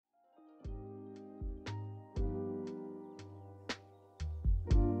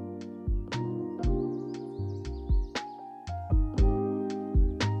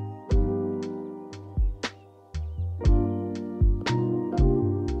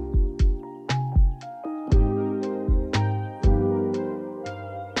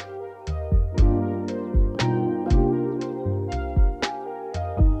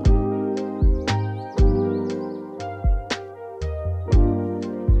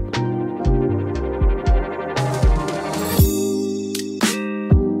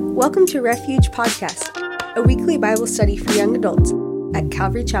Welcome to Refuge Podcast, a weekly Bible study for young adults at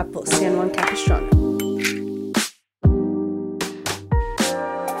Calvary Chapel, San Juan Capistrano.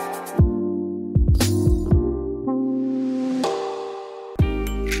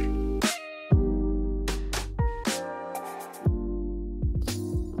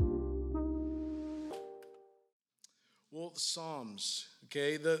 Well, Psalms,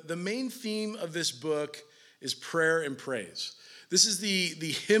 okay? The main theme of this book is prayer and praise. This is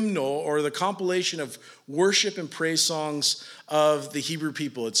the hymnal or the compilation of worship and praise songs of the Hebrew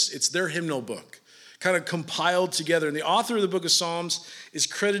people. It's their hymnal book, kind of compiled together. And the author of the book of Psalms is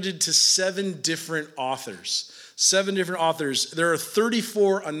credited to seven different authors. There are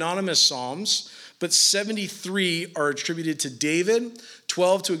 34 anonymous Psalms, but 73 are attributed to David,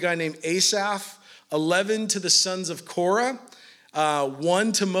 12 to a guy named Asaph, 11 to the sons of Korah,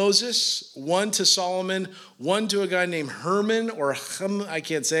 1 to Moses, 1 to Solomon, 1 to a guy named Herman, or I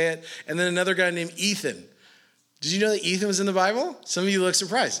can't say it, and then another guy named Ethan. Did you know that Ethan was in the Bible? Some of you look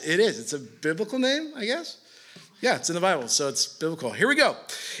surprised. It is. It's a biblical name, I guess. Yeah, it's in the Bible, so it's biblical. Here we go.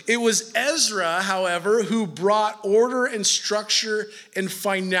 It was Ezra, however, who brought order and structure and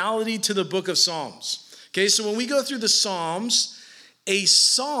finality to the book of Psalms. Okay, so when we go through the Psalms, a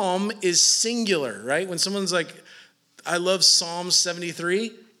psalm is singular, right? When someone's like, I love Psalm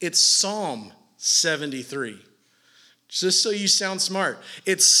 73, it's Psalm 73. Just so you sound smart.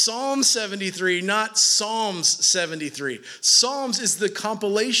 It's Psalm 73, not Psalms 73. Psalms is the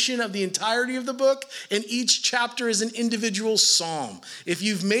compilation of the entirety of the book, and each chapter is an individual psalm. If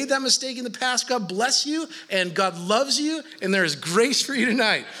you've made that mistake in the past, God bless you, and God loves you, and there is grace for you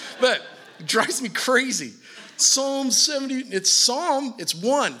tonight. But it drives me crazy. Psalm 70, it's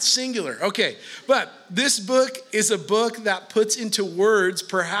one, singular. Okay, but this book is a book that puts into words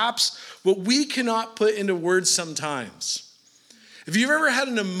perhaps what we cannot put into words sometimes. If you've ever had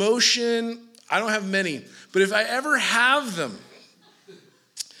an emotion, I don't have many, but if I ever have them,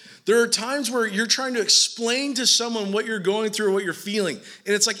 there are times where you're trying to explain to someone what you're going through or what you're feeling,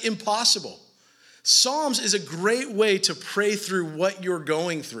 and it's like impossible. Psalms is a great way to pray through what you're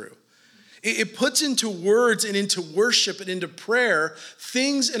going through. It puts into words and into worship and into prayer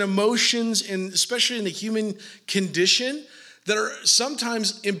things and emotions, and especially in the human condition, that are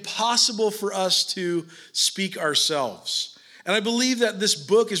sometimes impossible for us to speak ourselves. And I believe that this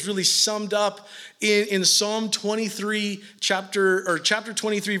book is really summed up in Psalm 23, chapter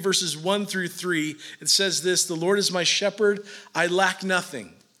 23, verses 1 through 3. It says this: "The Lord is my shepherd, I lack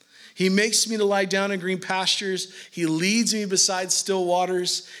nothing. He makes me to lie down in green pastures. He leads me beside still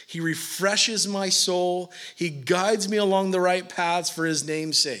waters. He refreshes my soul. He guides me along the right paths for his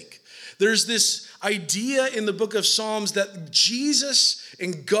name's sake." There's this idea in the book of Psalms that Jesus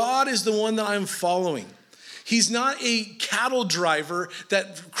and God is the one that I'm following. He's not a cattle driver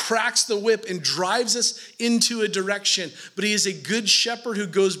that cracks the whip and drives us into a direction, but he is a good shepherd who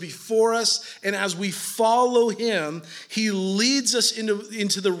goes before us, and as we follow him, he leads us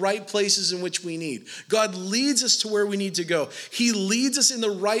into the right places in which we need. God leads us to where we need to go. He leads us in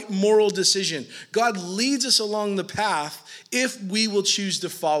the right moral decision. God leads us along the path if we will choose to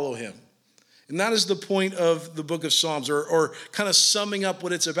follow him. And that is the point of the book of Psalms, or kind of summing up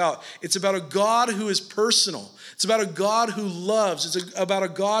what it's about. It's about a God who is personal. It's about a God who loves. It's about a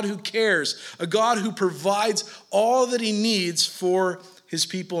God who cares, a God who provides all that he needs for his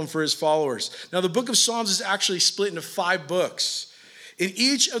people and for his followers. Now, the book of Psalms is actually split into 5 books. And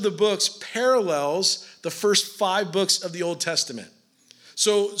each of the books parallels the first 5 books of the Old Testament.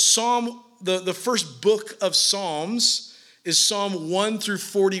 So the first book of Psalms is Psalm 1 through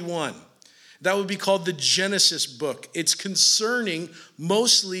 41. That would be called the Genesis book. It's concerning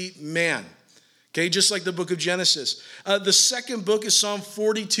mostly man, okay, just like the book of Genesis. The second book is Psalm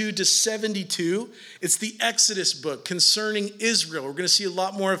 42 to 72. It's the Exodus book concerning Israel. We're going to see a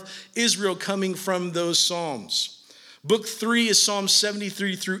lot more of Israel coming from those Psalms. Book 3 is Psalm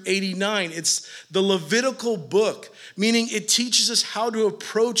 73 through 89. It's the Levitical book, meaning it teaches us how to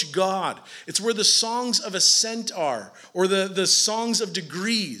approach God. It's where the songs of ascent are, or the songs of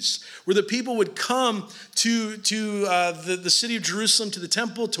degrees, where the people would come to the city of Jerusalem, to the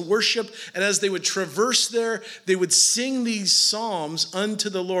temple, to worship. And as they would traverse there, they would sing these psalms unto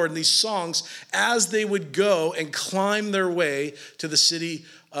the Lord, and these songs as they would go and climb their way to the city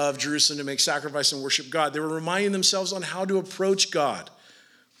of Jerusalem to make sacrifice and worship God. They were reminding themselves on how to approach God.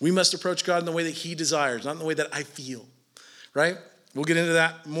 We must approach God in the way that he desires, not in the way that I feel, right? We'll get into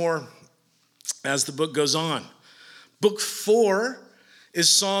that more as the book goes on. Book 4 is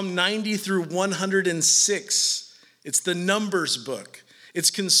Psalm 90 through 106. It's the Numbers book. It's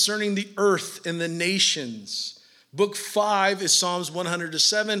concerning the earth and the nations. Book 5 is Psalms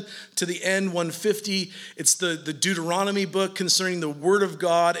 100-7 to the end 150. It's the Deuteronomy book concerning the word of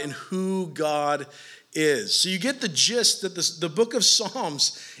God and who God is. So you get the gist that the book of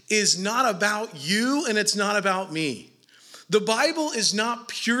Psalms is not about you and it's not about me. The Bible is not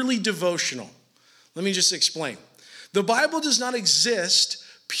purely devotional. Let me just explain. The Bible does not exist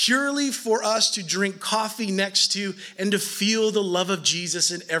purely for us to drink coffee next to and to feel the love of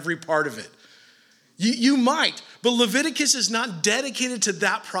Jesus in every part of it. You might, but Leviticus is not dedicated to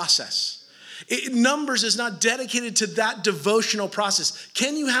that process. Numbers is not dedicated to that devotional process.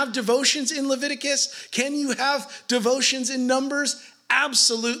 Can you have devotions in Leviticus? Can you have devotions in Numbers?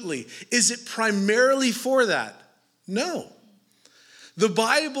 Absolutely. Is it primarily for that? No. The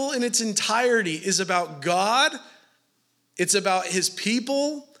Bible in its entirety is about God, it's about his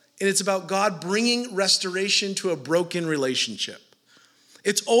people, and it's about God bringing restoration to a broken relationship.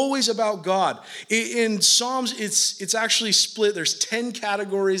 It's always about God. In Psalms, it's actually split. There's 10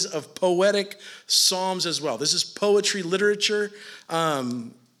 categories of poetic Psalms as well. This is poetry literature.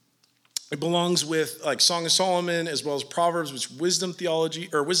 It belongs with like Song of Solomon as well as Proverbs, which wisdom theology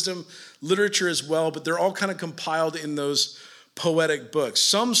or wisdom literature as well, but they're all kind of compiled in those poetic books.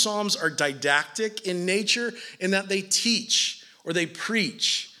 Some Psalms are didactic in nature in that they teach or they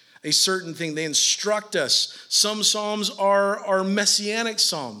preach a certain thing. They instruct us. Some Psalms are messianic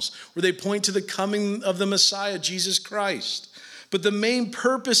Psalms where they point to the coming of the Messiah, Jesus Christ. But the main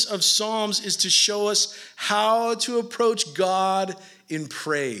purpose of Psalms is to show us how to approach God in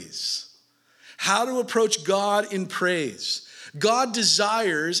praise. How to approach God in praise. God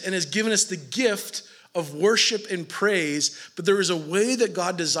desires and has given us the gift of worship and praise, but there is a way that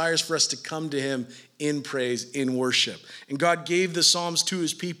God desires for us to come to him in praise, in worship. And God gave the Psalms to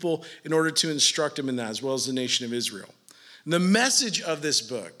his people in order to instruct them in that, as well as the nation of Israel. And the message of this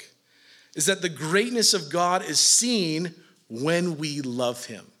book is that the greatness of God is seen when we love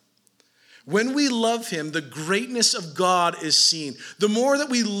him. When we love him, the greatness of God is seen. The more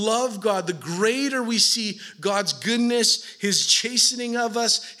that we love God, the greater we see God's goodness, his chastening of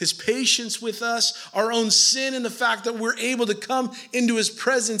us, his patience with us, our own sin, and the fact that we're able to come into his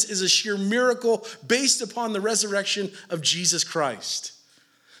presence is a sheer miracle based upon the resurrection of Jesus Christ.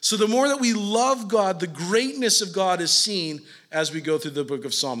 So the more that we love God, the greatness of God is seen as we go through the book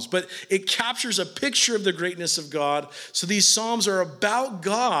of Psalms. But it captures a picture of the greatness of God. So these Psalms are about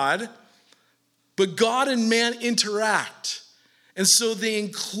God, but God and man interact. And so they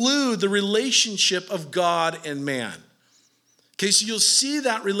include the relationship of God and man. Okay, so you'll see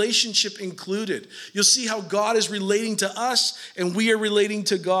that relationship included. You'll see how God is relating to us and we are relating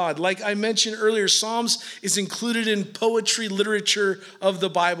to God. Like I mentioned earlier, Psalms is included in poetry literature of the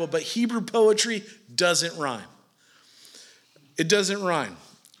Bible, but Hebrew poetry doesn't rhyme. It doesn't rhyme.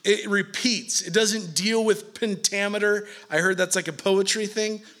 It repeats. It doesn't deal with pentameter. I heard that's like a poetry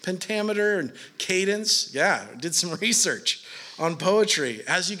thing, pentameter and cadence. Yeah, I did some research on poetry.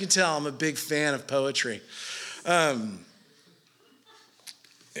 As you can tell, I'm a big fan of poetry.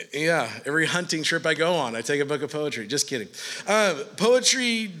 Yeah, every hunting trip I go on, I take a book of poetry. Just kidding.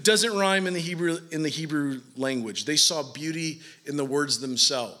 Poetry doesn't rhyme in the Hebrew language. They saw beauty in the words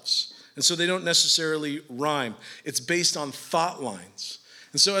themselves. And so they don't necessarily rhyme. It's based on thought lines.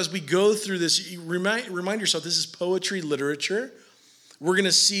 And so as we go through this, remind yourself, this is poetry literature. We're going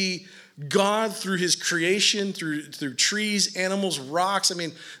to see God through his creation, through trees, animals, rocks. I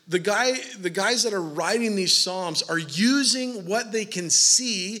mean, the guys that are writing these Psalms are using what they can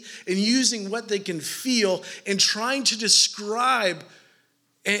see and using what they can feel and trying to describe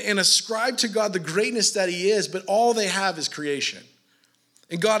and ascribe to God the greatness that he is, but all they have is creation.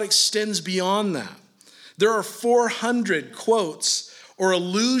 And God extends beyond that. There are 400 quotes or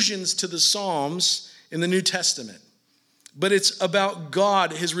allusions to the Psalms in the New Testament. But it's about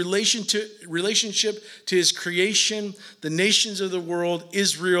God, his relationship to his creation, the nations of the world,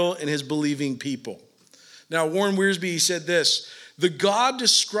 Israel, and his believing people. Now, Warren Wiersbe said this: the God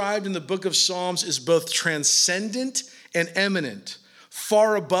described in the book of Psalms is both transcendent and eminent,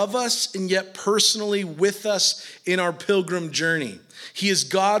 far above us and yet personally with us in our pilgrim journey. He is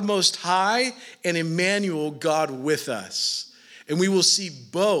God most high and Emmanuel, God with us. And we will see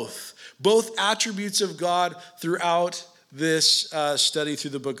both attributes of God throughout this study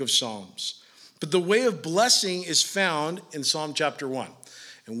through the book of Psalms. But the way of blessing is found in Psalm chapter 1.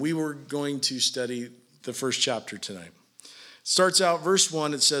 And we were going to study the first chapter tonight. It starts out, verse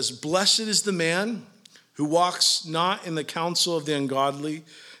 1, it says, "Blessed is the man who walks not in the counsel of the ungodly,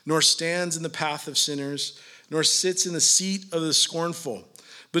 nor stands in the path of sinners, nor sits in the seat of the scornful.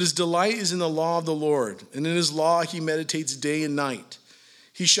 But his delight is in the law of the Lord, and in his law he meditates day and night.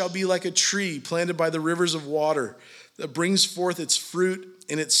 He shall be like a tree planted by the rivers of water that brings forth its fruit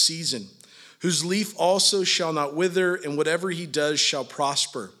in its season, whose leaf also shall not wither, and whatever he does shall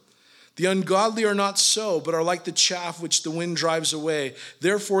prosper. The ungodly are not so, but are like the chaff which the wind drives away.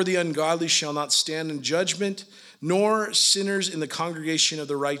 Therefore the ungodly shall not stand in judgment, nor sinners in the congregation of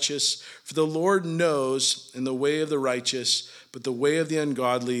the righteous. For the Lord knows in the way of the righteous, but the way of the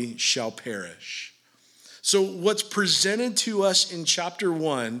ungodly shall perish. So what's presented to us in chapter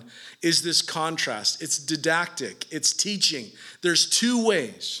 1 is this contrast. It's didactic. It's teaching. There's two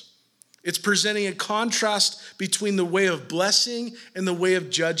ways. It's presenting a contrast between the way of blessing and the way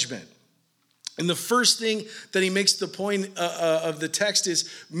of judgment. And the first thing that he makes the point of the text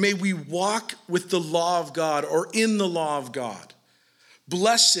is, may we walk with the law of God, or in the law of God.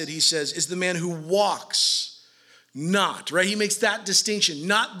 Blessed, he says, is the man who walks not, right? He makes that distinction,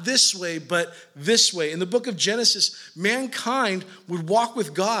 not this way, but this way. In the book of Genesis, mankind would walk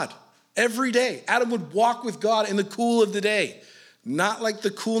with God every day. Adam would walk with God in the cool of the day, not like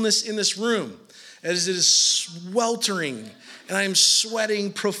the coolness in this room, as it is sweltering and I am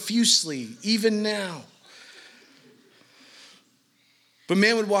sweating profusely, even now. But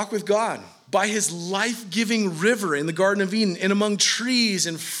man would walk with God by his life-giving river in the Garden of Eden and among trees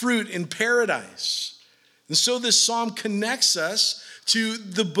and fruit in paradise. And so this psalm connects us to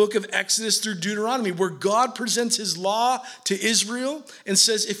the book of Exodus through Deuteronomy, where God presents his law to Israel and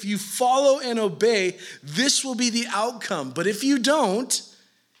says, if you follow and obey, this will be the outcome. But if you don't,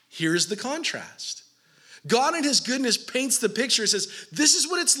 here's the contrast. God in his goodness paints the picture. He says, this is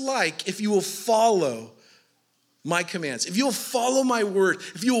what it's like if you will follow my commands, if you will follow my word,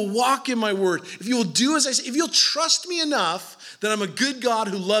 if you will walk in my word, if you will do as I say, if you'll trust me enough that I'm a good God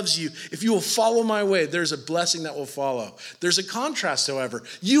who loves you, if you will follow my way, there's a blessing that will follow. There's a contrast, however.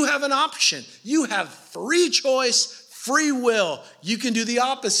 You have an option. You have free choice, free will. You can do the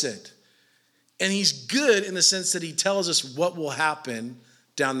opposite. And he's good in the sense that he tells us what will happen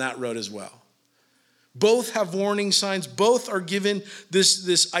down that road as well. Both have warning signs. Both are given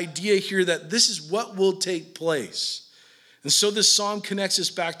this idea here that this is what will take place. And so this psalm connects us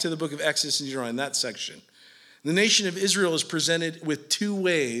back to the book of Exodus and Deuteronomy in that section. The nation of Israel is presented with two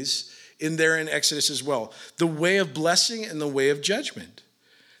ways in Exodus as well. The way of blessing and the way of judgment.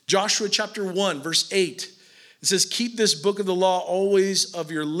 Joshua chapter 1, verse 8. It says, keep this book of the law always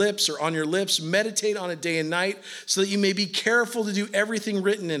of your lips or on your lips. Meditate on it day and night so that you may be careful to do everything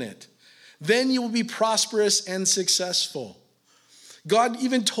written in it. Then you will be prosperous and successful. God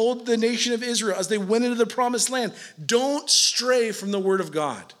even told the nation of Israel as they went into the promised land, don't stray from the word of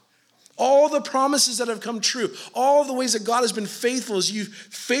God. All the promises that have come true, all the ways that God has been faithful as you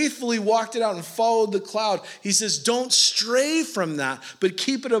faithfully walked it out and followed the cloud. He says, don't stray from that, but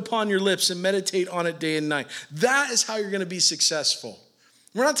keep it upon your lips and meditate on it day and night. That is how you're going to be successful.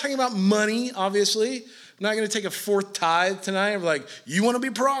 We're not talking about money, obviously. I'm not going to take a fourth tithe tonight. I'm like, you want to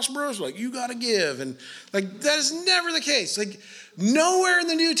be prosperous? Like, you got to give. And like, that is never the case. Like, nowhere in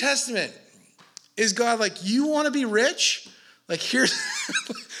the New Testament is God like, you want to be rich? Like, here's,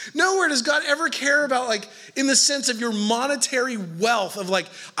 nowhere does God ever care about, like, in the sense of your monetary wealth of like,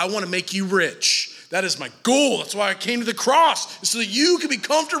 I want to make you rich. That is my goal. That's why I came to the cross, so that you can be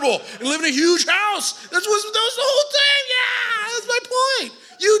comfortable and live in a huge house. That was the whole thing. Yeah, that's my point.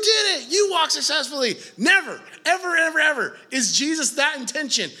 You did it. You walk successfully. Never, ever, ever, ever is Jesus that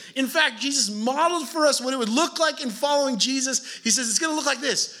intention. In fact, Jesus modeled for us what it would look like in following Jesus. He says it's going to look like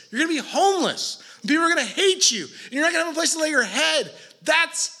this. You're going to be homeless. People are going to hate you. And you're not going to have a place to lay your head.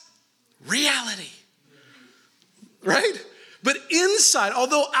 That's reality. Right? But inside,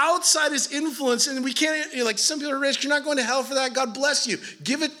 although outside is influence, and we can't, like some people are rich, you're not going to hell for that. God bless you.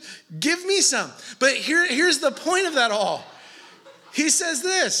 Give me some. But here's the point of that all. He says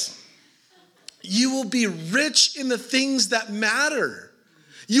this, you will be rich in the things that matter.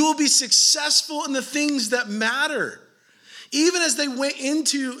 You will be successful in the things that matter. Even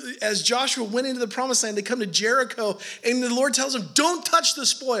as Joshua went into the promised land, they come to Jericho, and the Lord tells them, don't touch the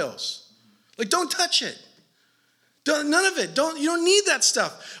spoils. Like, don't touch it. None of it. You don't need that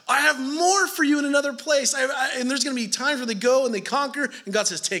stuff. I have more for you in another place. And there's going to be times where they go and they conquer, and God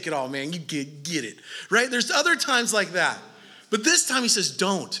says, take it all, man. You get it. Right? There's other times like that. But this time he says,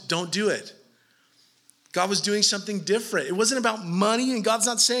 don't do it. God was doing something different. It wasn't about money, and God's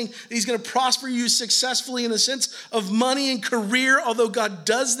not saying that he's going to prosper you successfully in the sense of money and career, although God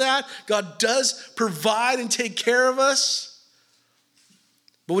does that. God does provide and take care of us.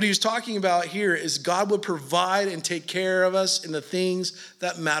 But what he was talking about here is God would provide and take care of us in the things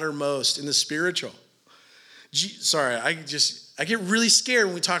that matter most, in the spiritual. I get really scared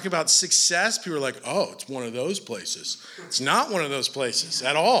when we talk about success. People are like, oh, it's one of those places. It's not one of those places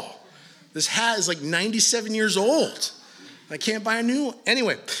at all. This hat is like 97 years old. I can't buy a new one.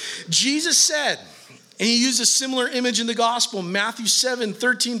 Anyway, Jesus said, and he used a similar image in the gospel, Matthew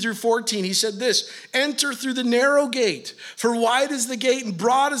 7:13-14. He said this, enter through the narrow gate, for wide is the gate and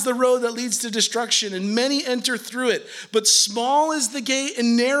broad is the road that leads to destruction, and many enter through it. But small is the gate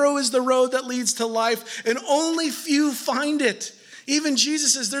and narrow is the road that leads to life, and only few find it. Even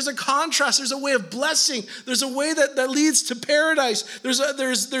Jesus says there's a contrast. There's a way of blessing. There's a way that leads to paradise. There's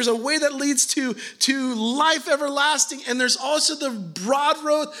a way that leads to life everlasting. And there's also the broad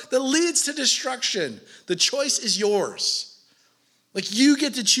road that leads to destruction. The choice is yours. Like you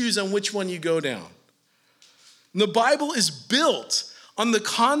get to choose on which one you go down. And the Bible is built on the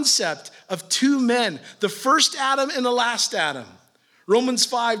concept of two men, the first Adam and the last Adam. Romans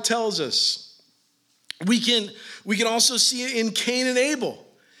 5 tells us. We can also see it in Cain and Abel,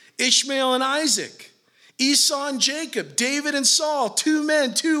 Ishmael and Isaac, Esau and Jacob, David and Saul, two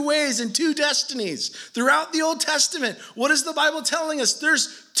men, two ways, and two destinies. Throughout the Old Testament, what is the Bible telling us?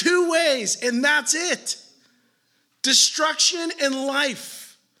 There's two ways, and that's it. Destruction and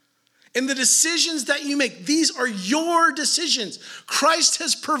life. And the decisions that you make, these are your decisions. Christ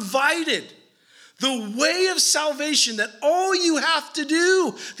has provided the way of salvation that all you have to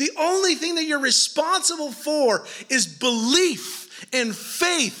do, the only thing that you're responsible for is belief and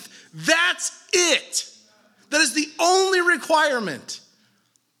faith. That's it. That is the only requirement.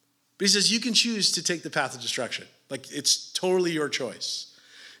 But he says you can choose to take the path of destruction. Like it's totally your choice.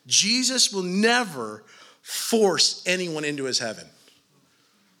 Jesus will never force anyone into his heaven.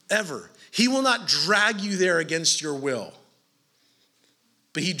 Ever. He will not drag you there against your will.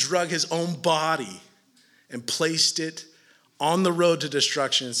 But he drug his own body and placed it on the road to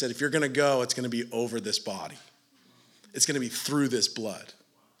destruction and said, if you're going to go, it's going to be over this body. It's going to be through this blood.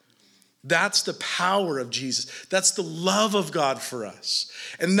 That's the power of Jesus. That's the love of God for us.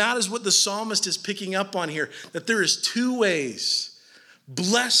 And that is what the psalmist is picking up on here, that there is two ways.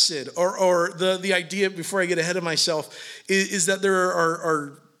 Blessed, or the idea, before I get ahead of myself, is that there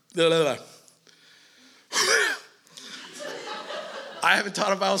are I haven't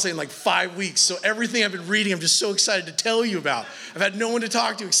taught a Bible study in like 5 weeks, so everything I've been reading, I'm just so excited to tell you about. I've had no one to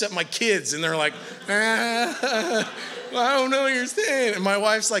talk to except my kids, and they're like, I don't know what you're saying. And my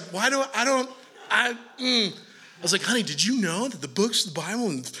wife's like, I was like, honey, did you know that the books, the Bible,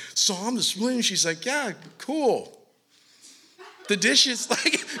 and Psalm, the spleen? She's like, yeah, cool. The dishes,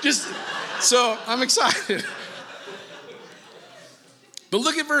 so I'm excited. But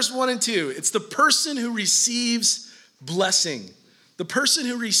look at verse 1 and 2. It's the person who receives blessing. The person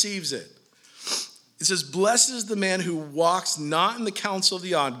who receives it. It says, blessed is the man who walks not in the counsel of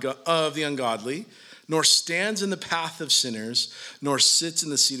the ungodly, nor stands in the path of sinners, nor sits in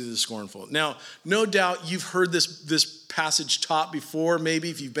the seat of the scornful. Now, no doubt you've heard this passage taught before,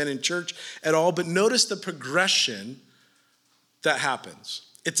 maybe if you've been in church at all, but notice the progression that happens.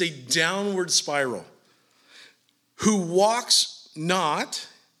 It's a downward spiral. Who walks not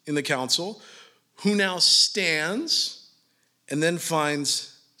in the counsel, who now stands and then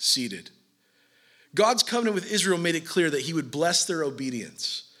finds seated. God's covenant with Israel made it clear that he would bless their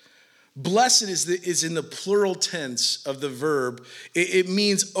obedience. Blessed is in the plural tense of the verb. It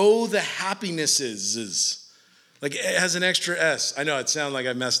means, oh, the happinesses. Like it has an extra S. I know it sounded like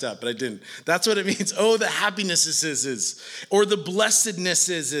I messed up, but I didn't. That's what it means. Oh, the happinesses. Or the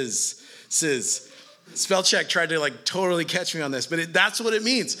blessednesses. Spell check tried to totally catch me on this, but that's what it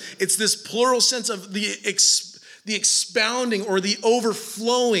means. It's this plural sense of the expounding or the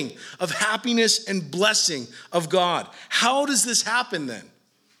overflowing of happiness and blessing of God. How does this happen then?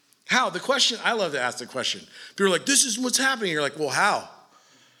 How? The question, I love to ask the question. People are like, this is what's happening. You're like, well, how?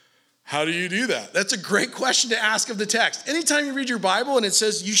 How do you do that? That's a great question to ask of the text. Anytime you read your Bible and it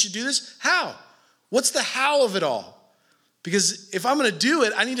says you should do this, how? What's the how of it all? Because if I'm going to do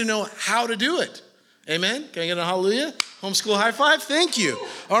it, I need to know how to do it. Amen? Can I get a hallelujah? Homeschool high five? Thank you.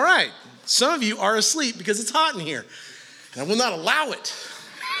 All right. Some of you are asleep because it's hot in here. And I will not allow it.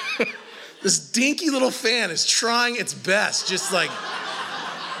 This dinky little fan is trying its best, just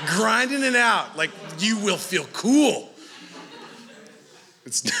grinding it out. Like you will feel cool.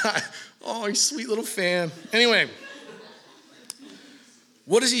 It's not, oh, you sweet little fan. Anyway,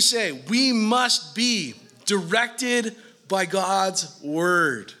 what does he say? We must be directed by God's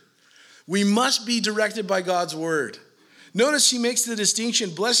word. We must be directed by God's word. Notice he makes the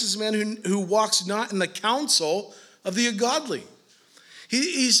distinction, blessed is the man who walks not in the counsel of the ungodly.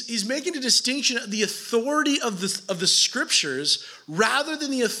 He's making a distinction of the authority of the scriptures rather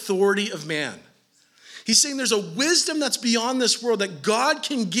than the authority of man. He's saying there's a wisdom that's beyond this world that God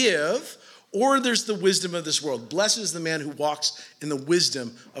can give, or there's the wisdom of this world. Blessed is the man who walks in the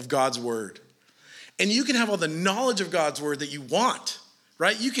wisdom of God's word. And you can have all the knowledge of God's word that you want,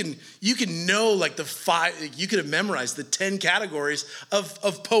 right? You can know like you could have memorized the 10 categories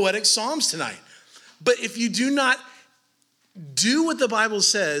of poetic psalms tonight. But if you do not do what the Bible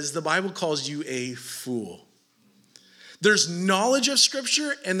says, the Bible calls you a fool. There's knowledge of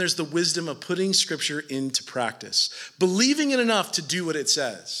Scripture, and there's the wisdom of putting Scripture into practice. Believing it enough to do what it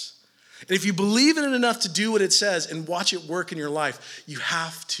says. And if you believe in it enough to do what it says and watch it work in your life, you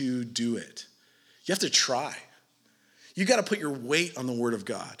have to do it. You have to try. You got to put your weight on the Word of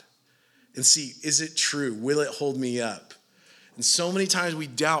God and see, is it true? Will it hold me up? And so many times we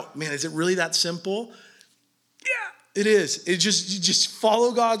doubt, man, is it really that simple? Yeah, it is. You just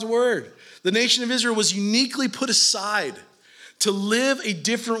follow God's word. The nation of Israel was uniquely put aside to live a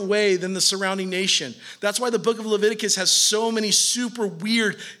different way than the surrounding nation. That's why the book of Leviticus has so many super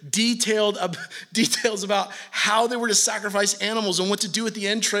weird details about how they were to sacrifice animals and what to do with the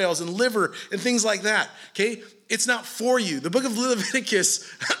entrails and liver and things like that. Okay? It's not for you. The book of Leviticus,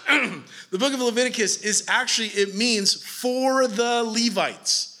 is actually, it means for the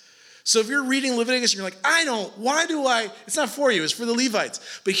Levites. So if you're reading Leviticus and you're like, it's not for you, it's for the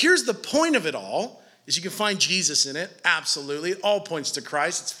Levites. But here's the point of it all, is you can find Jesus in it, absolutely. It all points to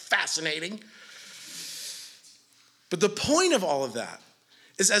Christ, it's fascinating. But the point of all of that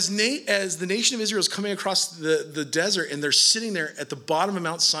is as the nation of Israel is coming across the desert and they're sitting there at the bottom of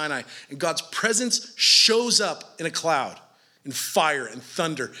Mount Sinai and God's presence shows up in a cloud, in fire and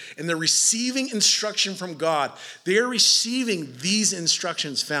thunder, and they're receiving instruction from God. They are receiving these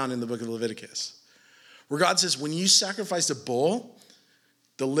instructions found in the book of Leviticus, where God says, when you sacrifice a bull,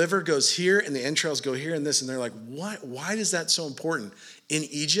 the liver goes here and the entrails go here and this. And they're like, what? Why is that so important? In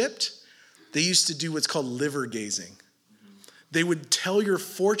Egypt, they used to do what's called liver gazing. They would tell your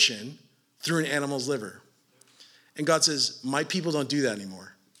fortune through an animal's liver. And God says, my people don't do that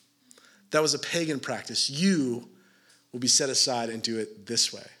anymore. That was a pagan practice. You will be set aside and do it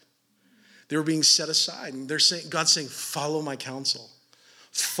this way. They were being set aside. And God's saying, follow my counsel.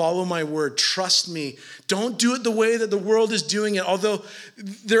 Follow my word. Trust me. Don't do it the way that the world is doing it. Although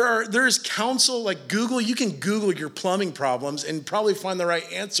there is counsel like Google. You can Google your plumbing problems and probably find the right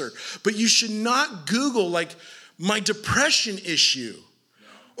answer. But you should not Google like my depression issue.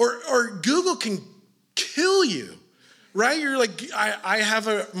 Or Google can kill you. Right? You're like,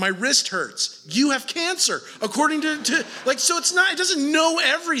 my wrist hurts. You have cancer. According to so it doesn't know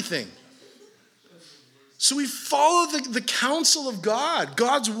everything. So we follow the counsel of God,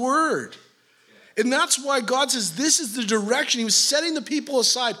 God's word. And that's why God says this is the direction. He was setting the people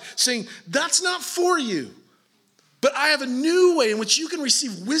aside, saying, that's not for you. But I have a new way in which you can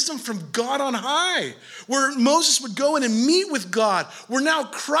receive wisdom from God on high, where Moses would go in and meet with God, where now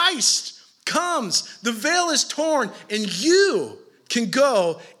Christ comes, the veil is torn, and you can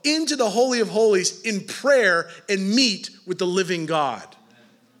go into the Holy of Holies in prayer and meet with the living God.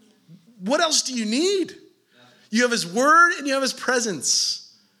 What else do you need? You have his word and you have his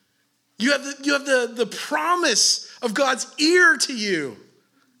presence. You have the promise of God's ear to you.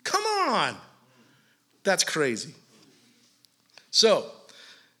 Come on. That's crazy. So,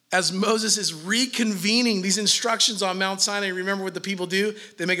 as Moses is reconvening these instructions on Mount Sinai, remember what the people do?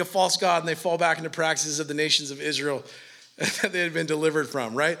 They make a false god and they fall back into practices of the nations of Israel that they had been delivered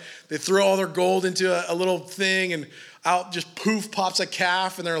from, right? They throw all their gold into a little thing and out just poof pops a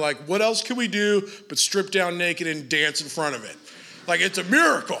calf, and they're like, what else can we do but strip down naked and dance in front of it? Like, it's a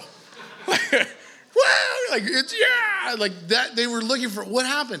miracle. Like that. They were looking for, what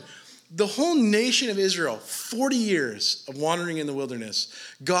happened? The whole nation of Israel, 40 years of wandering in the wilderness,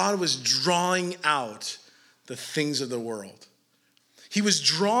 God was drawing out the things of the world. He was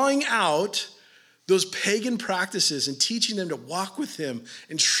drawing out those pagan practices and teaching them to walk with him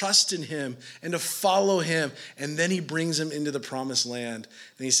and trust in him and to follow him. And then he brings them into the promised land.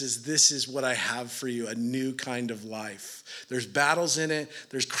 And he says, this is what I have for you, a new kind of life. There's battles in it.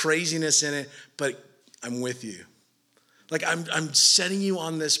 There's craziness in it, but I'm with you. Like I'm setting you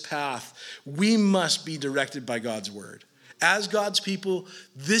on this path. We must be directed by God's word. As God's people,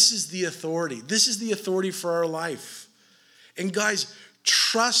 this is the authority. This is the authority for our life. And guys,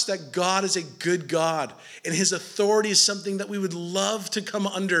 trust that God is a good God, and his authority is something that we would love to come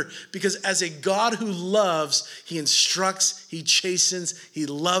under, because as a God who loves, he instructs, he chastens, he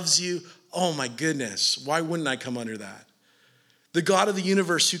loves you. Oh my goodness, why wouldn't I come under that? The God of the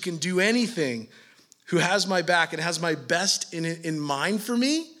universe who can do anything, who has my back and has my best in mind for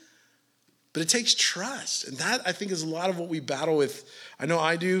me. But it takes trust. And that, I think, is a lot of what we battle with. I know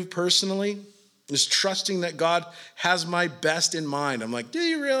I do personally. is trusting that God has my best in mind. I'm like, do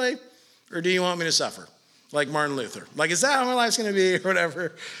you really? Or do you want me to suffer? Like Martin Luther. Like, is that how my life's going to be? Or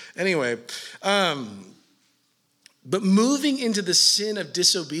whatever. Anyway, but moving into the sin of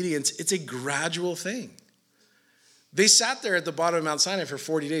disobedience, it's a gradual thing. They sat there at the bottom of Mount Sinai for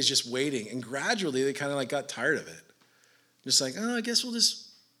 40 days just waiting. And gradually they kind of like got tired of it. Just like, oh, I guess we'll just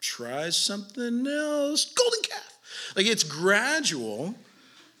try something else. Golden calf. Like, it's gradual,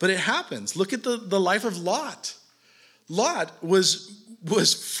 but it happens. Look at the life of Lot. Lot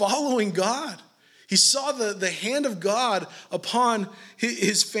was following God. He saw the hand of God upon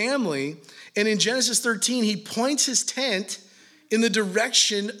his family. And in Genesis 13, he points his tent in the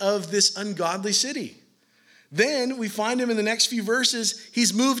direction of this ungodly city. Then we find him in the next few verses,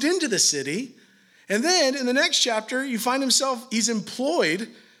 he's moved into the city. And then in the next chapter, you find himself, he's employed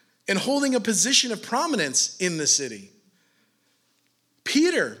and holding a position of prominence in the city.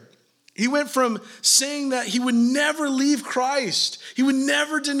 Peter, he went from saying that he would never leave Christ. He would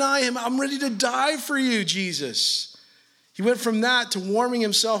never deny him. I'm ready to die for you, Jesus. He went from that to warming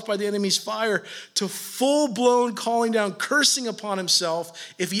himself by the enemy's fire to full-blown calling down, cursing upon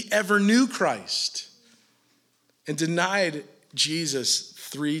himself if he ever knew Christ, and denied Jesus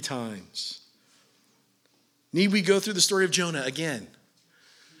 3 times. Need we go through the story of Jonah again?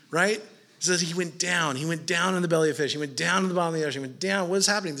 Right? It says he went down in the belly of fish. He went down to the bottom of the ocean. He went down. What is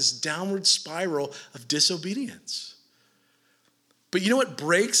happening? This downward spiral of disobedience. But you know what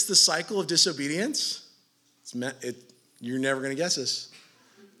breaks the cycle of disobedience? You're never going to guess this.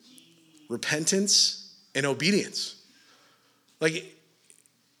 Repentance and obedience. Like,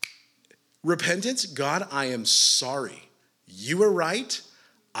 repentance, God, I am sorry. You were right.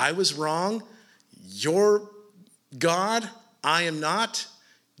 I was wrong. You're God. I am not.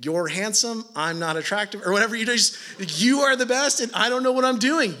 You're handsome. I'm not attractive. Or whatever. You are the best and I don't know what I'm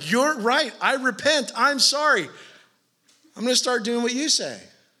doing. You're right. I repent. I'm sorry. I'm going to start doing what you say.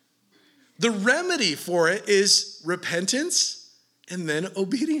 The remedy for it is repentance and then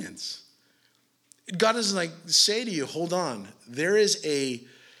obedience. God doesn't like say to you, hold on. There's a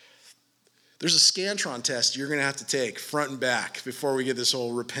Scantron test you're going to have to take front and back before we get this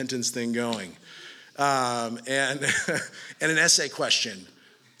whole repentance thing going. And an essay question,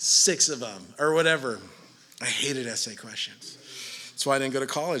 6 of them or whatever. I hated essay questions. That's why I didn't go to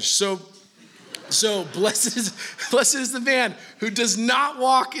college. So blessed is the man who does not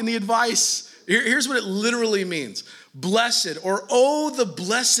walk in the advice. Here's what it literally means. Blessed, or oh, the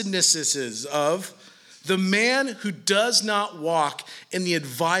blessednesses of the man who does not walk in the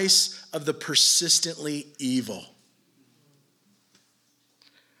advice of the persistently evil,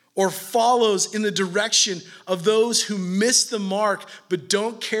 or follows in the direction of those who miss the mark but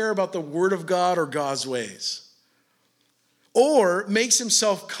don't care about the word of God or God's ways, or makes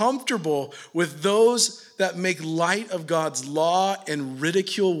himself comfortable with those that make light of God's law and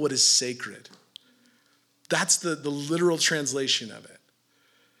ridicule what is sacred. That's the literal translation of it.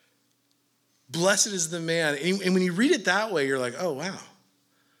 Blessed is the man. And when you read it that way, you're like, oh, wow.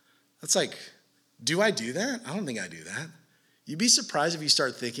 That's like, do I do that? I don't think I do that. You'd be surprised if you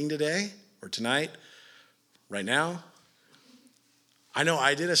start thinking today or tonight, right now. I know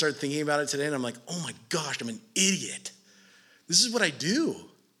I did. I started thinking about it today, and I'm like, oh my gosh, I'm an idiot. This is what I do.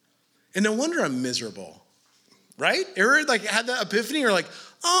 And no wonder I'm miserable, right? Ever like had that epiphany? Or like,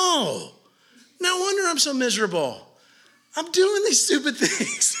 oh, no wonder I'm so miserable. I'm doing these stupid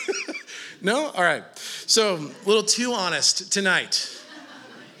things. No? All right. So a little too honest tonight.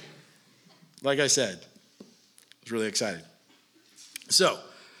 Like I said, I was really excited. So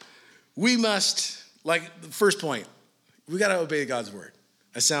we must, like the first point, we got to obey God's word.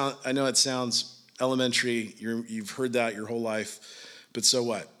 I know it sounds elementary. You've heard that your whole life, but so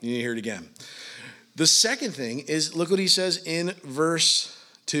what? You need to hear it again. The second thing is, look what he says in verse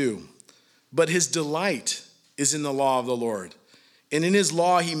 2. But his delight is in the law of the Lord, and in his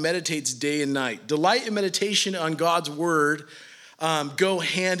law he meditates day and night. Delight and meditation on God's word go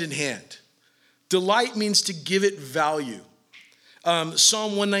hand in hand. Delight means to give it value.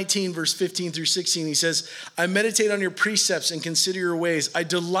 Psalm 119, verse 15 through 16, he says, I meditate on your precepts and consider your ways. I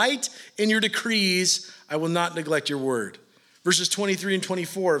delight in your decrees. I will not neglect your word. Verses 23 and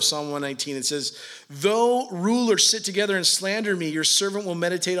 24 of Psalm 119, it says, though rulers sit together and slander me, your servant will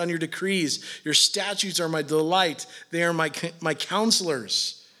meditate on your decrees. Your statutes are my delight. They are my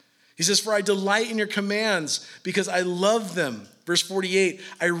counselors. He says, for I delight in your commands because I love them. Verse 48,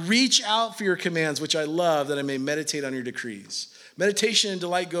 I reach out for your commands, which I love, that I may meditate on your decrees. Meditation and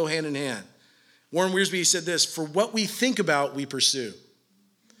delight go hand in hand. Warren Wiersbe said this, for what we think about, we pursue.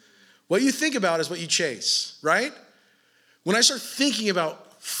 What you think about is what you chase, right? When I start thinking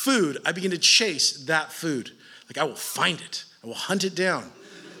about food, I begin to chase that food. Like, I will find it. I will hunt it down.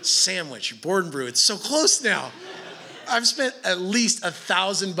 Sandwich, Board and Brew, it's so close now. I've spent at least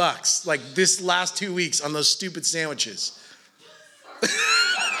 $1,000 like this last 2 weeks on those stupid sandwiches.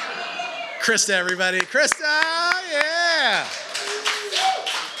 Krista, everybody. Krista, yeah.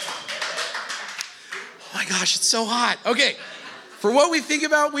 Oh my gosh, it's so hot. Okay, for what we think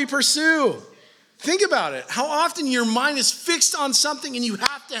about, we pursue. Think about it. How often your mind is fixed on something and you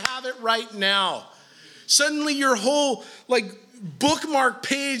have to have it right now. Suddenly your whole bookmark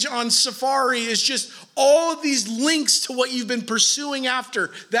page on Safari is just all of these links to what you've been pursuing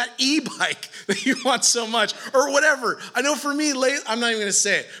after, that e-bike that you want so much, or whatever. I know for me, I'm not even going to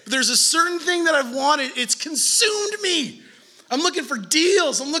say it, but there's a certain thing that I've wanted. It's consumed me. I'm looking for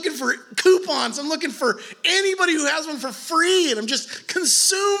deals. I'm looking for coupons. I'm looking for anybody who has one for free, and I'm just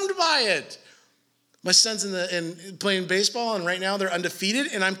consumed by it. My son's playing baseball, and right now they're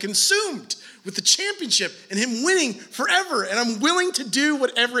undefeated, and I'm consumed with the championship and him winning forever, and I'm willing to do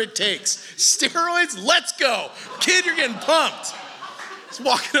whatever it takes. Steroids, let's go. Kid, you're getting pumped. He's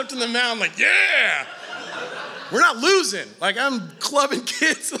walking up to the mound like, yeah. We're not losing. Like, I'm clubbing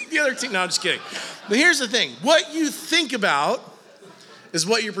kids with the other team. No, I'm just kidding. But here's the thing. What you think about is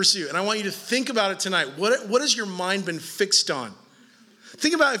what you pursue, and I want you to think about it tonight. What has your mind been fixed on?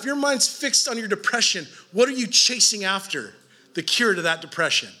 Think about if your mind's fixed on your depression, what are you chasing after? The cure to that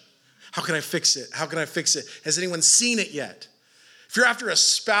depression. How can I fix it? How can I fix it? Has anyone seen it yet? If you're after a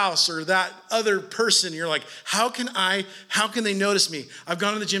spouse or that other person, you're like, how can they notice me? I've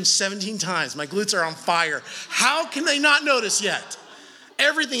gone to the gym 17 times. My glutes are on fire. How can they not notice yet?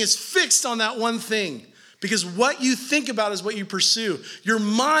 Everything is fixed on that one thing because what you think about is what you pursue. Your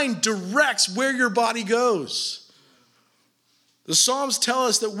mind directs where your body goes. The Psalms tell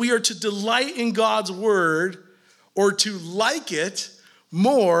us that we are to delight in God's word or to like it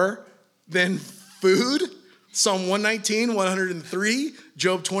more than food. Psalm 119, 103,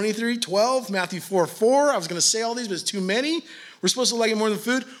 Job 23, 12, Matthew 4, 4. I was going to say all these, but it's too many. We're supposed to like it more than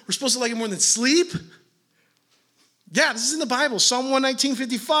food. We're supposed to like it more than sleep. Yeah, this is in the Bible. Psalm 119,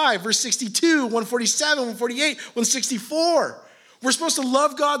 55, verse 62, 147, 148, 164. We're supposed to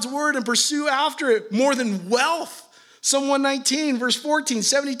love God's word and pursue after it more than wealth. Psalm 119, verse 14,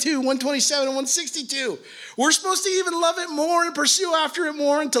 72, 127, and 162. We're supposed to even love it more and pursue after it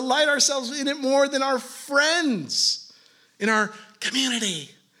more and delight ourselves in it more than our friends in our community.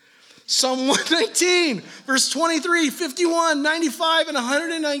 Psalm 119, verse 23, 51, 95, and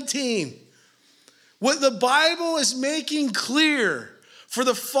 119. What the Bible is making clear for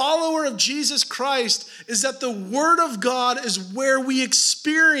the follower of Jesus Christ is that the Word of God is where we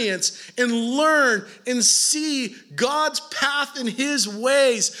experience and learn and see God's path and His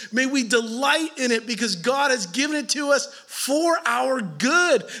ways. May we delight in it because God has given it to us for our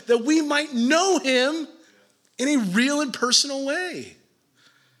good, that we might know Him in a real and personal way.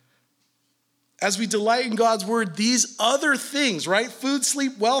 As we delight in God's Word, these other things, right? Food,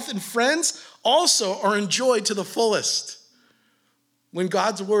 sleep, wealth, and friends also are enjoyed to the fullest when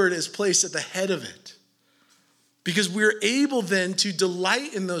God's word is placed at the head of it. Because we're able then to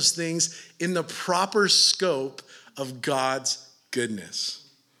delight in those things in the proper scope of God's goodness.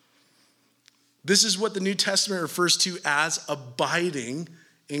 This is what the New Testament refers to as abiding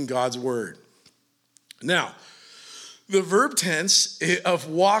in God's word. Now, the verb tense of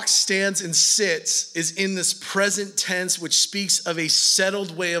walks, stands, and sits is in this present tense, which speaks of a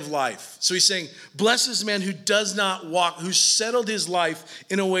settled way of life. So he's saying, blessed is the man who does not walk, who's settled his life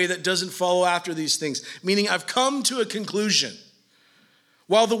in a way that doesn't follow after these things. Meaning, I've come to a conclusion.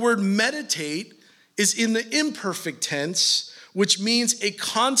 While the word meditate is in the imperfect tense, which means a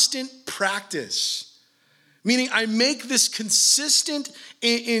constant practice. Meaning I make this consistent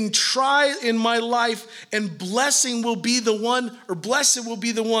in try in my life, and blessed will be the one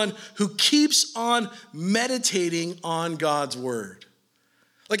who keeps on meditating on God's word.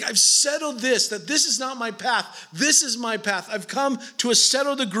 Like I've settled this, that this is not my path. This is my path. I've come to a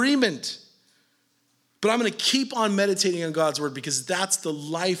settled agreement. But I'm going to keep on meditating on God's word because that's the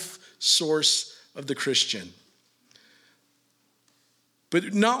life source of the Christian.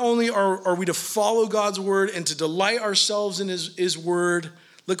 But not only are we to follow God's word and to delight ourselves in his word,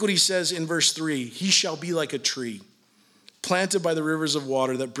 look what he says in verse 3. He shall be like a tree planted by the rivers of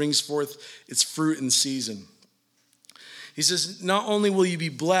water that brings forth its fruit in season. He says, not only will you be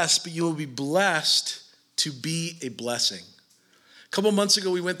blessed, but you will be blessed to be a blessing. A couple months ago,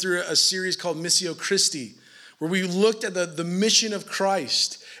 we went through a series called Missio Christi, where we looked at the mission of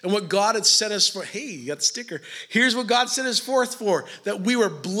Christ and what God had set us for. Hey, you got the sticker. Here's what God set us forth for, that we were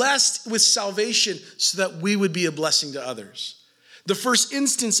blessed with salvation so that we would be a blessing to others. The first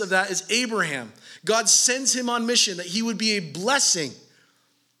instance of that is Abraham. God sends him on mission that he would be a blessing,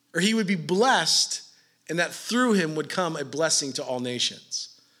 or he would be blessed, and that through him would come a blessing to all nations.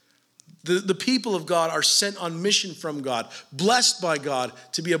 The people of God are sent on mission from God, blessed by God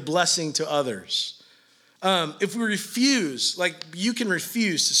to be a blessing to others. If we refuse, like you can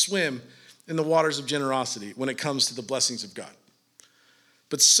refuse to swim in the waters of generosity when it comes to the blessings of God.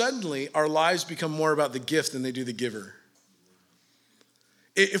 But suddenly our lives become more about the gift than they do the giver.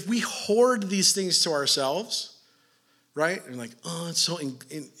 If we hoard these things to ourselves, right? And like, oh, it's so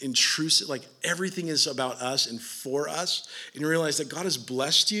intrusive. Like everything is about us and for us. And you realize that God has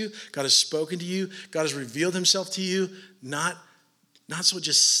blessed you. God has spoken to you. God has revealed himself to you. Not so it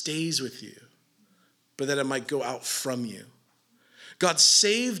just stays with you, but that it might go out from you. God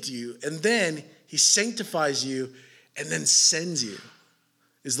saved you, and then he sanctifies you and then sends you,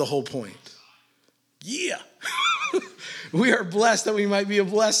 is the whole point. Yeah. We are blessed that we might be a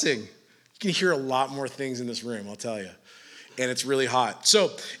blessing. You can hear a lot more things in this room, I'll tell you. And it's really hot.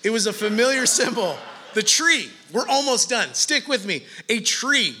 So it was a familiar symbol. The tree. We're almost done. Stick with me. A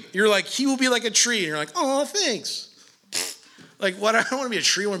tree. You're like, he will be like a tree. And you're like, oh, thanks. Like, what? I don't want to be a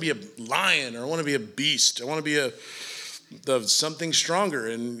tree. I want to be a lion, or I want to be a beast. I want to be something stronger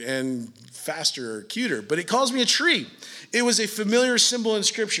and faster or cuter. But it calls me a tree. It was a familiar symbol in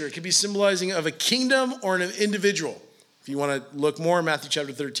Scripture. It could be symbolizing of a kingdom or an individual. If you want to look more, Matthew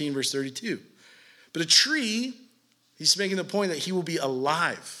chapter 13, verse 32. But a tree, he's making the point that he will be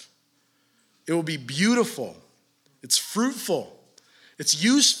alive. It will be beautiful. It's fruitful. It's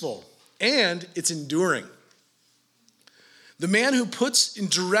useful. And it's enduring. The man who puts and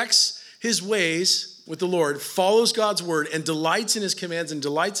directs his ways with the Lord, follows God's word, and delights in his commands and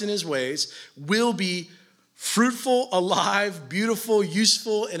delights in his ways, will be fruitful, alive, beautiful,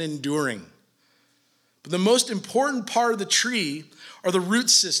 useful, and enduring. But the most important part of the tree are the root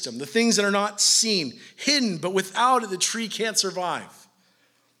system, the things that are not seen, hidden, but without it, the tree can't survive.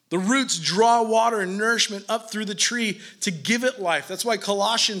 The roots draw water and nourishment up through the tree to give it life. That's why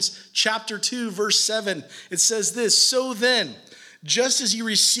Colossians chapter 2, verse 7, it says this, so then, just as you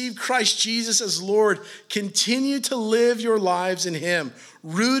received Christ Jesus as Lord, continue to live your lives in him,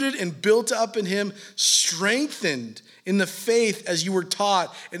 rooted and built up in him, strengthened in the faith as you were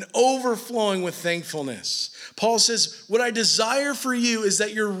taught, and overflowing with thankfulness. Paul says, what I desire for you is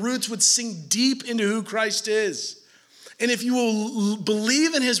that your roots would sink deep into who Christ is. And if you will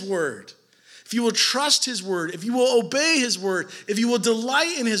believe in his word, if you will trust his word, if you will obey his word, if you will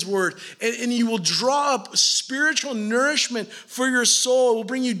delight in his word, and you will draw up spiritual nourishment for your soul, it will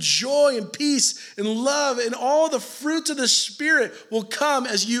bring you joy and peace and love, and all the fruits of the Spirit will come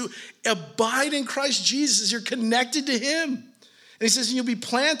as you abide in Christ Jesus, as you're connected to him. And he says, and you'll be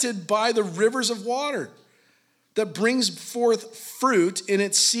planted by the rivers of water that brings forth fruit in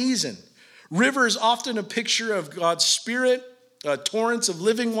its season. River is often a picture of God's Spirit, torrents of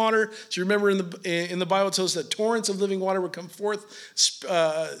living water. So you remember in the Bible it tells us that torrents of living water would come forth,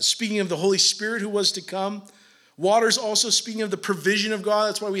 speaking of the Holy Spirit who was to come. Water is also speaking of the provision of God.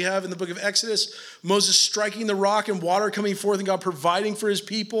 That's why we have in the book of Exodus, Moses striking the rock and water coming forth and God providing for his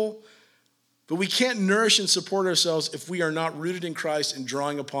people. But we can't nourish and support ourselves if we are not rooted in Christ and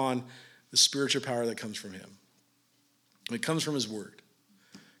drawing upon the spiritual power that comes from him. It comes from his word.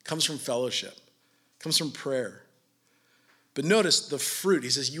 It comes from fellowship. It comes from prayer. But notice the fruit. He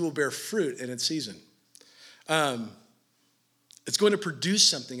says, you will bear fruit in its season. It's going to produce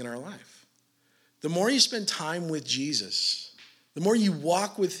something in our life. The more you spend time with Jesus, the more you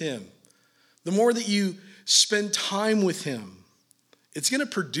walk with him, the more that you spend time with him, it's going to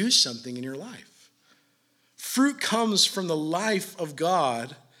produce something in your life. Fruit comes from the life of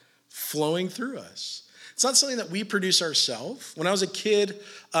God flowing through us. It's not something that we produce ourselves. When I was a kid,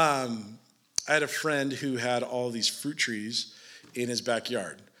 I had a friend who had all these fruit trees in his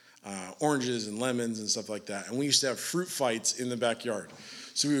backyard, oranges and lemons and stuff like that. And we used to have fruit fights in the backyard.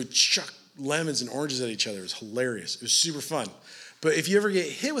 So we would chuck lemons and oranges at each other. It was hilarious. It was super fun. But if you ever get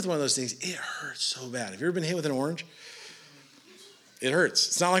hit with one of those things, it hurts so bad. Have you ever been hit with an orange? It hurts.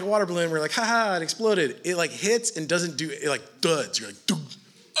 It's not like a water balloon where you're like, ha, it exploded. It like hits and doesn't do, it like duds. You're like,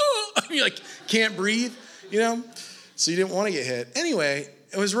 oh, you like can't breathe, you know? So you didn't want to get hit. Anyway,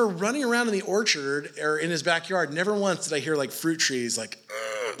 as we're running around in the orchard or in his backyard, never once did I hear like fruit trees like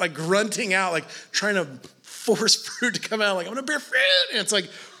grunting out, like trying to force fruit to come out. Like, I'm going to bear fruit. And it's like,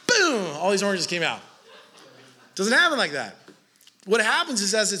 boom, all these oranges came out. Doesn't happen like that. What happens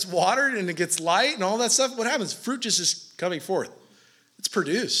is as it's watered and it gets light and all that stuff, what happens? Fruit just is coming forth. It's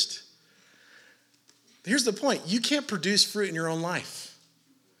produced. Here's the point. You can't produce fruit in your own life.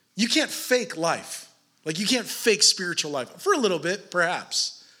 You can't fake life. Like you can't fake spiritual life. For a little bit,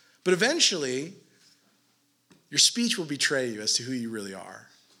 perhaps. But eventually, your speech will betray you as to who you really are.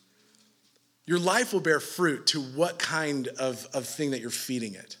 Your life will bear fruit to what kind of thing that you're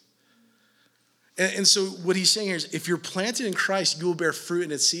feeding it. And so what he's saying here is, if you're planted in Christ, you will bear fruit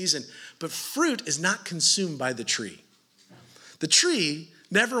in its season. But fruit is not consumed by the tree. The tree,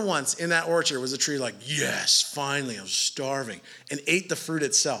 never once in that orchard was a tree like, yes, finally, I was starving, and ate the fruit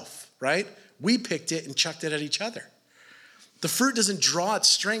itself, right? We picked it and chucked it at each other. The fruit doesn't draw its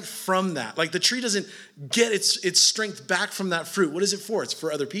strength from that. Like the tree doesn't get its strength back from that fruit. What is it for? It's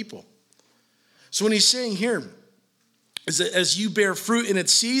for other people. So when he's saying here, is that as you bear fruit in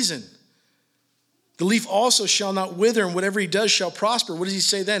its season, the leaf also shall not wither, and whatever he does shall prosper. What does he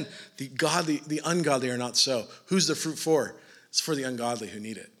say then? The ungodly are not so. Who's the fruit for? It's for the ungodly who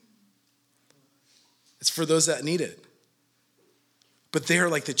need it. It's for those that need it. But they are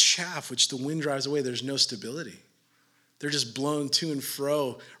like the chaff which the wind drives away. There's no stability. They're just blown to and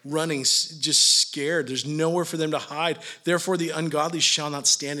fro, running, just scared. There's nowhere for them to hide. Therefore, the ungodly shall not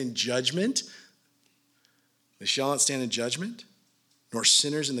stand in judgment. They shall not stand in judgment, nor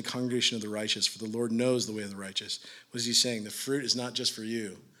sinners in the congregation of the righteous, for the Lord knows the way of the righteous. What is he saying? The fruit is not just for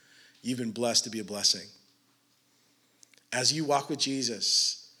you. You've been blessed to be a blessing. As you walk with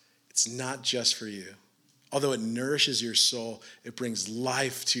Jesus, it's not just for you. Although it nourishes your soul, it brings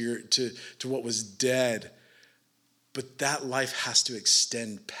life to what was dead. But that life has to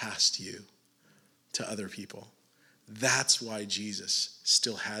extend past you to other people. That's why Jesus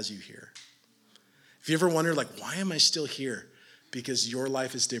still has you here. If you ever wonder, like, why am I still here? Because your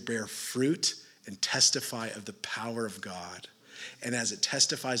life is to bear fruit and testify of the power of God. And as it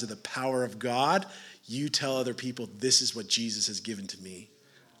testifies of the power of God, you tell other people, this is what Jesus has given to me.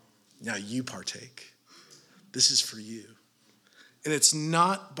 Now you partake. This is for you. And it's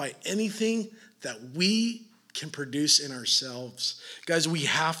not by anything that we can produce in ourselves. Guys, we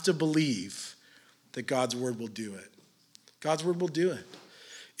have to believe that God's word will do it. God's word will do it.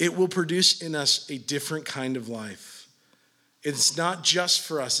 It will produce in us a different kind of life. It's not just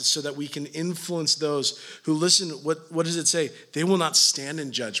for us. It's so that we can influence those who listen. What does it say? They will not stand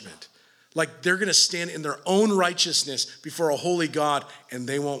in judgment. Like they're going to stand in their own righteousness before a holy God, and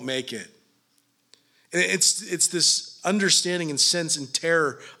they won't make it. And it's this understanding and sense and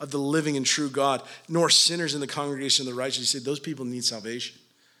terror of the living and true God, nor sinners in the congregation of the righteous. You say those people need salvation.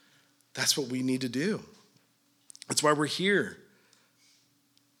 That's what we need to do. That's why we're here.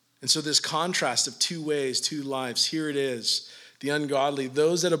 And so this contrast of two ways, two lives, here it is. The ungodly,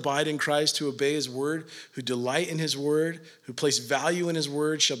 those that abide in Christ, who obey his word, who delight in his word, who place value in his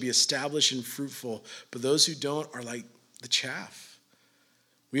word, shall be established and fruitful. But those who don't are like the chaff.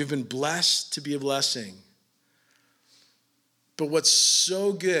 We have been blessed to be a blessing. But what's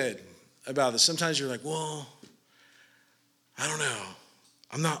so good about this, sometimes you're like, well, I don't know.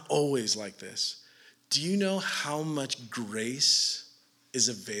 I'm not always like this. Do you know how much grace is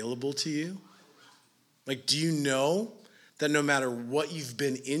available to you? Like, do you know that no matter what you've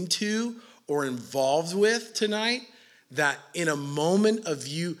been into or involved with tonight, that in a moment of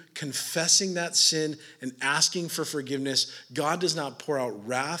you confessing that sin and asking for forgiveness, God does not pour out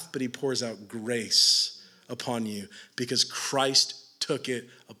wrath, but he pours out grace upon you because Christ took it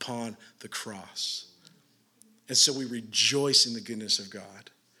upon the cross. And so we rejoice in the goodness of God.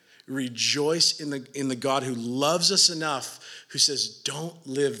 We rejoice in the God who loves us enough, who says, don't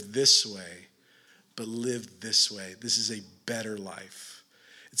live this way, but live this way. This is a better life.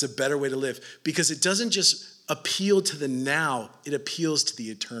 It's a better way to live because it doesn't just appeal to the now, it appeals to the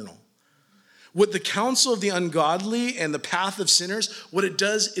eternal. What the counsel of the ungodly and the path of sinners, what it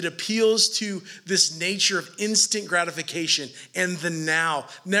does, it appeals to this nature of instant gratification and the now,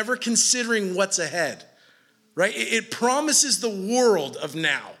 never considering what's ahead, right? It promises the world of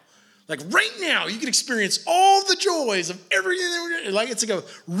now. Like right now, you can experience all the joys of everything. Like it's like a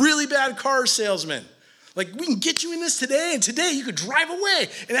really bad car salesman. Like we can get you in this today, and today you could drive away.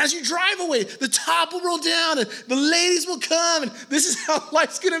 And as you drive away, the top will roll down, and the ladies will come, and this is how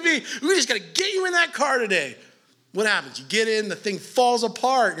life's gonna be. We just gotta get you in that car today. What happens? You get in, the thing falls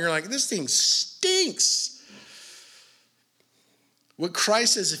apart, and you're like, this thing stinks. What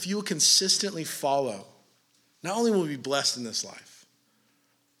Christ says, if you will consistently follow, not only will we be blessed in this life,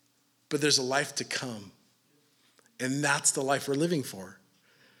 but there's a life to come. And that's the life we're living for.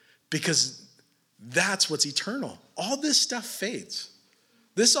 Because that's what's eternal. All this stuff fades.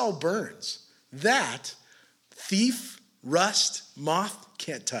 This all burns. That thief, rust, moth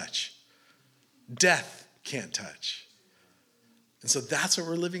can't touch. Death can't touch. And so that's what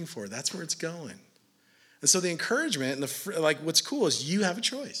we're living for. That's where it's going. And so the encouragement and what's cool is you have a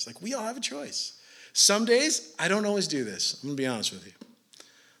choice. Like we all have a choice. Some days, I don't always do this. I'm going to be honest with you.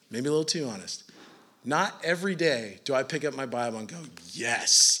 Maybe a little too honest. Not every day do I pick up my Bible and go,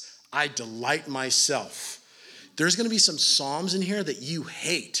 yes, I delight myself. There's going to be some Psalms in here that you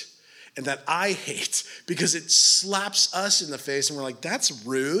hate and that I hate because it slaps us in the face and we're like, that's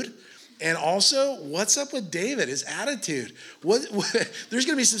rude. And also, what's up with David, his attitude? What there's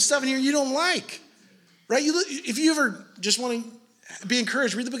going to be some stuff in here you don't like, right? If you ever just want to be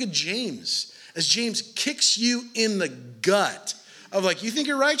encouraged, read the book of James. As James kicks you in the gut of like, you think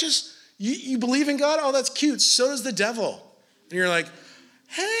you're righteous? You believe in God? Oh, that's cute. So does the devil. And you're like,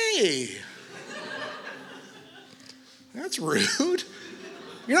 hey, that's rude.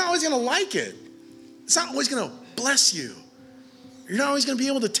 You're not always going to like it. It's not always going to bless you. You're not always going to be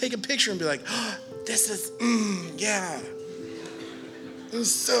able to take a picture and be like, oh, this is, yeah. It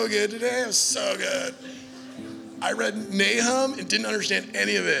was so good today. It was so good. I read Nahum and didn't understand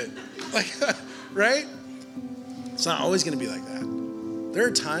any of it. Like, right? It's not always going to be like that. There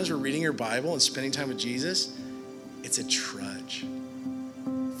are times where reading your Bible and spending time with Jesus, it's a trudge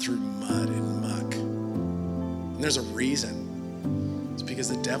through mud and muck. And there's a reason. It's because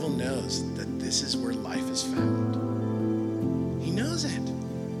the devil knows that this is where life is found. He knows it.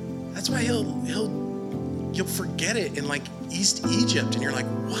 That's why you'll forget it in like East Egypt. And you're like,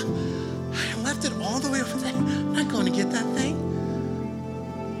 what? I left it all the way over there. I'm not going to get that thing.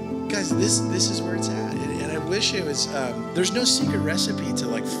 Guys, this is where it's at. And I wish it was, there's no secret recipe to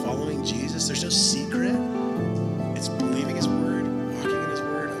like following Jesus. There's no secret. It's believing his word.